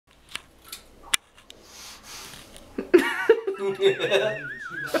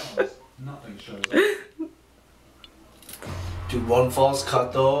Dude, one false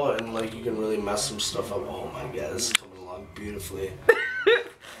cut though, and like you can really mess some stuff up. Oh my god, this is coming along beautifully.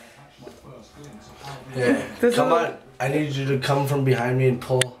 Yeah, come on. I need you to come from behind me and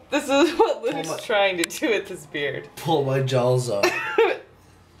pull. This is what Luke's trying to do with his beard. Pull my jowls up.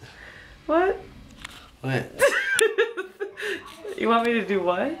 What? What? You want me to do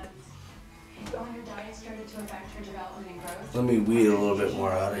what? When your diet started to affect your development and growth. Let me weed a little bit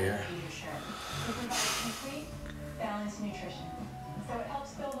more out of here. Balanced nutrition. So it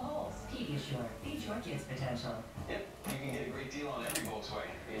helps fill the holes. Pediasure. Feed your kids' potential. Yep, you can get a great deal on every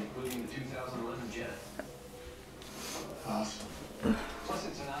Volkswagen, including the 2011 Jetta. Awesome. Plus,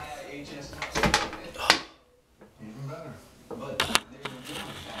 it's an IIHS. Even better. But there's no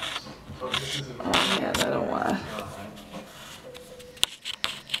difference. But this is a Yeah, I don't want.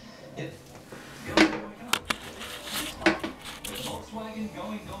 Yep. Volkswagen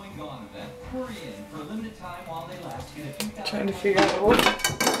Gone event. Hurry in for a limited time while they last. Get a few thousand. Trying to figure out what.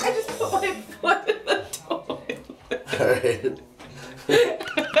 I just put my foot in the toilet. Alright.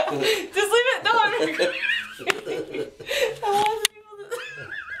 Just leave it. No, I'm recording. I want people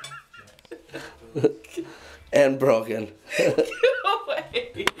to. And broken. Get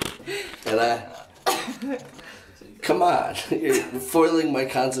away. And come on, you're foiling my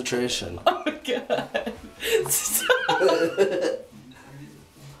concentration. Oh my god. Stop.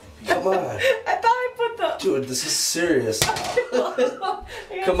 Come on. I thought I put the. Dude, this is serious now.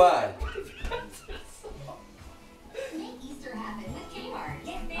 Come on. Make Easter happen with Kmart.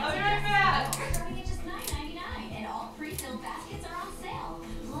 Get fancy I'll be right back. starting at just $9.99, and all pre-filled baskets are on sale.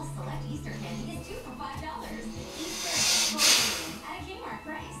 Plus, select Easter candy is 2 for $5. Easter at a Kmart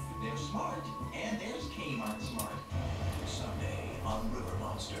price. They're smart, and there's Kmart Smart. Someday on River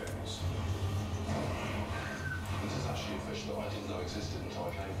Monsters. This is actually a fish that I didn't know existed until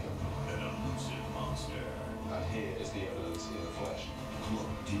I came here. An elusive monster. And here is the evidence in the flesh.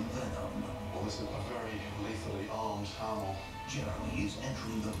 Cloaked in venom. Well, this is a very lethally armed animal. Jeremy is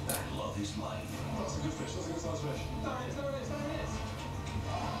entering the battle of his life. That's a good fish. That's a good sized fish. There it is. There it is. There it is.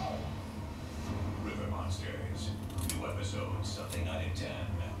 River Monsters. New episode, Sunday night at 10.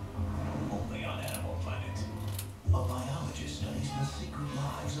 Only on Animal Planet. A biologist studies the secret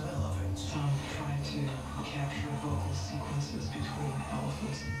lives of elephants. I'm trying to capture vocal sequences between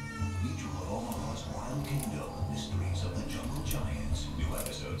elephants. Meet Omaha's Wild Kingdom, Mysteries of the Jungle Giants. New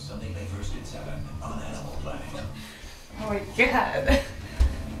episode, Sunday, May 1st at 7 on Animal Planet. Oh my god.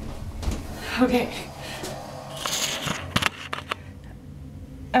 Okay.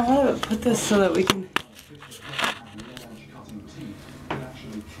 I want to put this so that we can.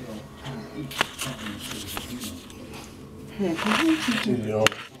 Dude, you know.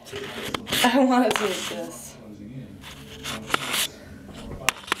 I want to take this.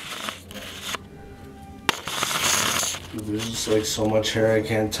 Dude, there's just like so much hair I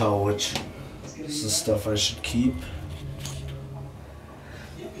can't tell which is the stuff I should keep.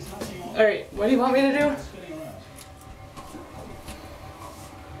 Alright, what do you want me to do?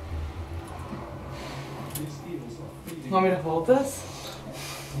 Want me to hold this?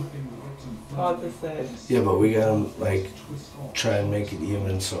 Hold this side. Yeah, but we gotta like try and make it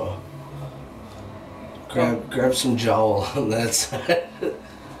even, so grab some jowl on that side.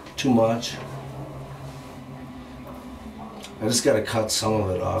 Too much. I just gotta cut some of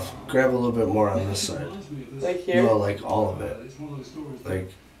it off. Grab a little bit more on this side. Like here? No, like all of it.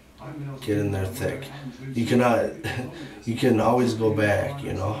 Like get in there thick. You cannot. You can always go back.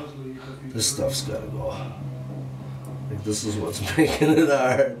 You know. This stuff's gotta go. Like this is what's making it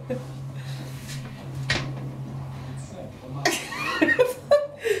hard.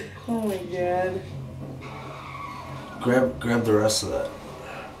 Oh my god. Grab the rest of that.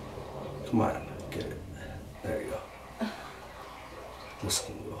 Come on, get it. There you go. This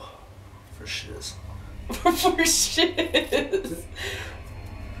can go for shiz. For shiz.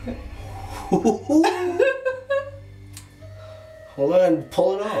 Hold on,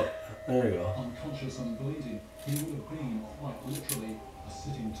 pull it out. There you go. unconscious and bleeding. He would have been quite literally a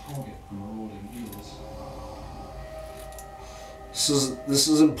sitting target for marauding eels. This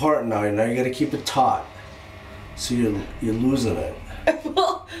is important now. Now you got to keep it taut, so you're losing it,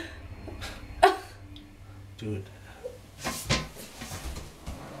 Well, dude.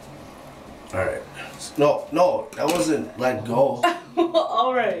 All right. No, that wasn't let go.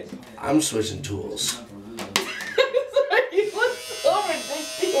 alright. I'm switching tools. Sorry, you look so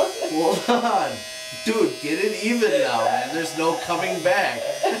ridiculous. Hold on, dude. Get it even now, man. There's no coming back.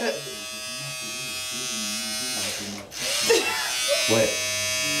 Wait.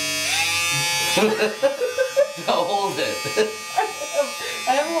 Hold it.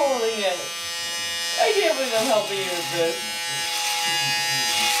 I'm holding it. I can't believe I'm helping you with this.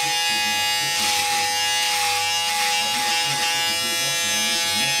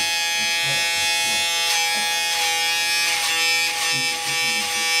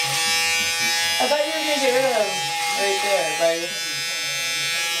 I thought you were gonna get rid of them right there, buddy.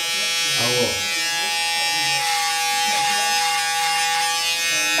 I will.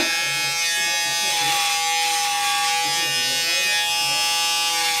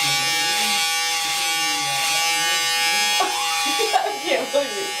 I can't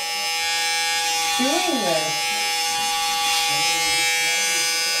believe you're doing this.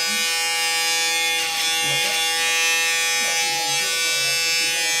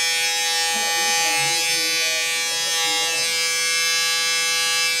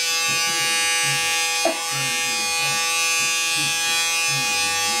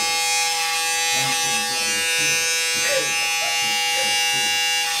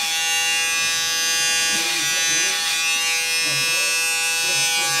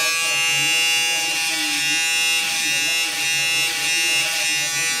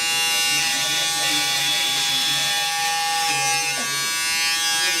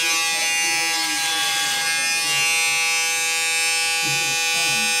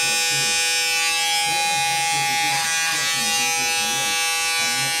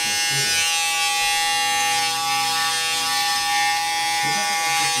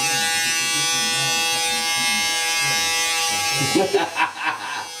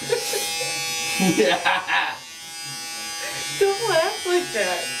 Yeah. Don't laugh like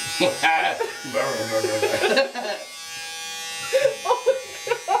that. Oh my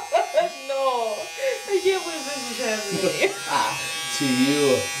god, no. I can't believe this is happening. To you.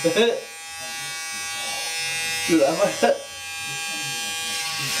 Dude, I'm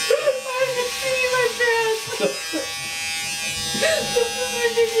peeing my pants. This is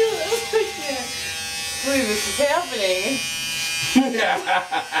ridiculous. I can't believe this is happening.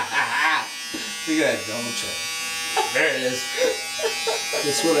 Look at that double check. There it is.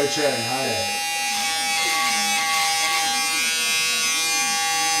 That's what I try and hide.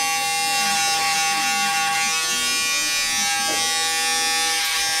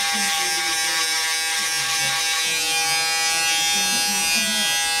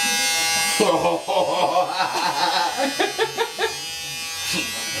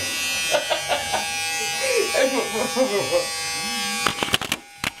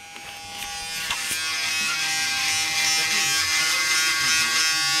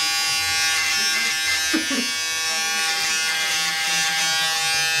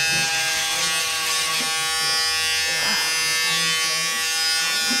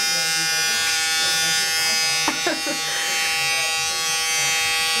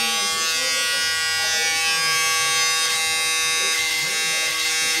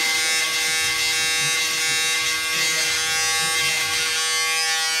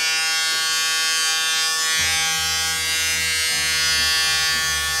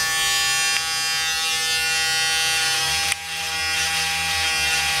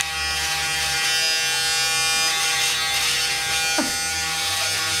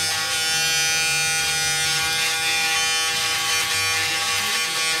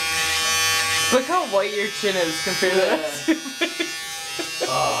 Look how white your chin is compared to that.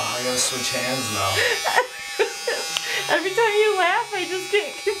 Oh, I gotta switch hands now. Every time you laugh, I just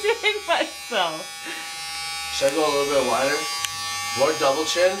can't contain myself. Should I go a little bit wider? More double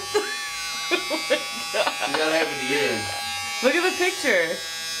chin? Oh my god. You gotta have it even. Look at the picture.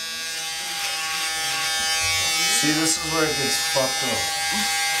 See, this is where it gets fucked up.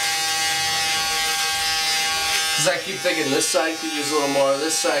 Because I keep thinking this side could use a little more,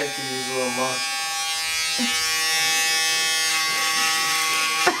 this side could use a little more.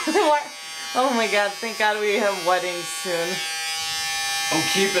 What? Oh my god, thank god we have weddings soon. I'm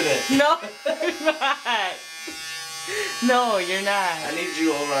keeping it. No, you're not. No, you're not. I need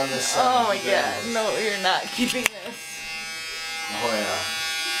you over on this side. Oh my god, no, you're not keeping this. Oh yeah.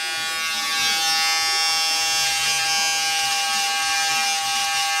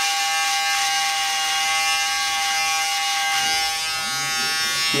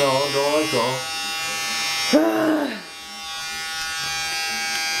 No, don't let go.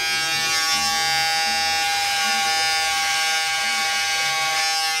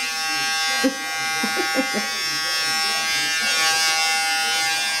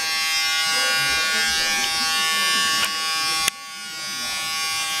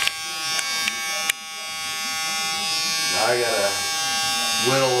 Now I gotta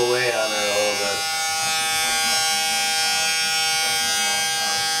whittle away on it a little bit.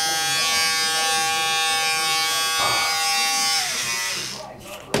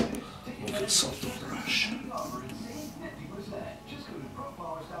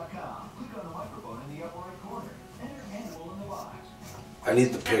 I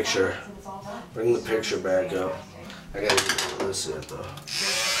need the picture. Bring the picture back up. I gotta get this in though.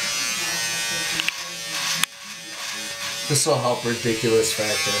 This will help ridiculous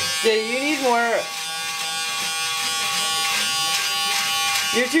factor. Yeah, you need more.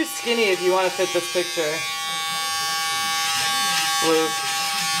 You're too skinny if you want to fit this picture, Luke.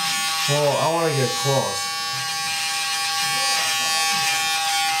 Well, I want to get close.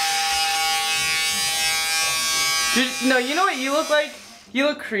 No, you know what you look like? You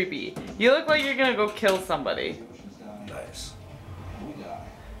look creepy. You look like you're gonna go kill somebody. Nice.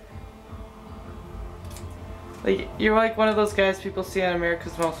 Like, you're like one of those guys people see on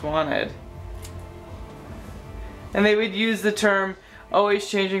America's Most Wanted. And they would use the term always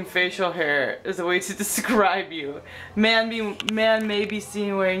changing facial hair as a way to describe you. Man may be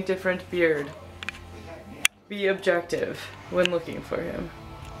seen wearing different beard. Be objective when looking for him.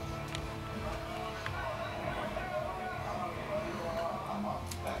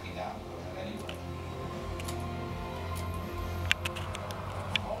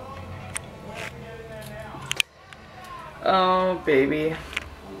 Oh, baby.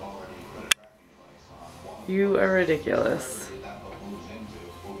 You are ridiculous.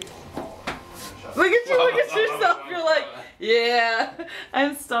 Look at you, look at yourself. You're like, yeah,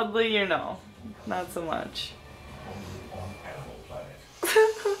 I'm Studley, you know. Not so much.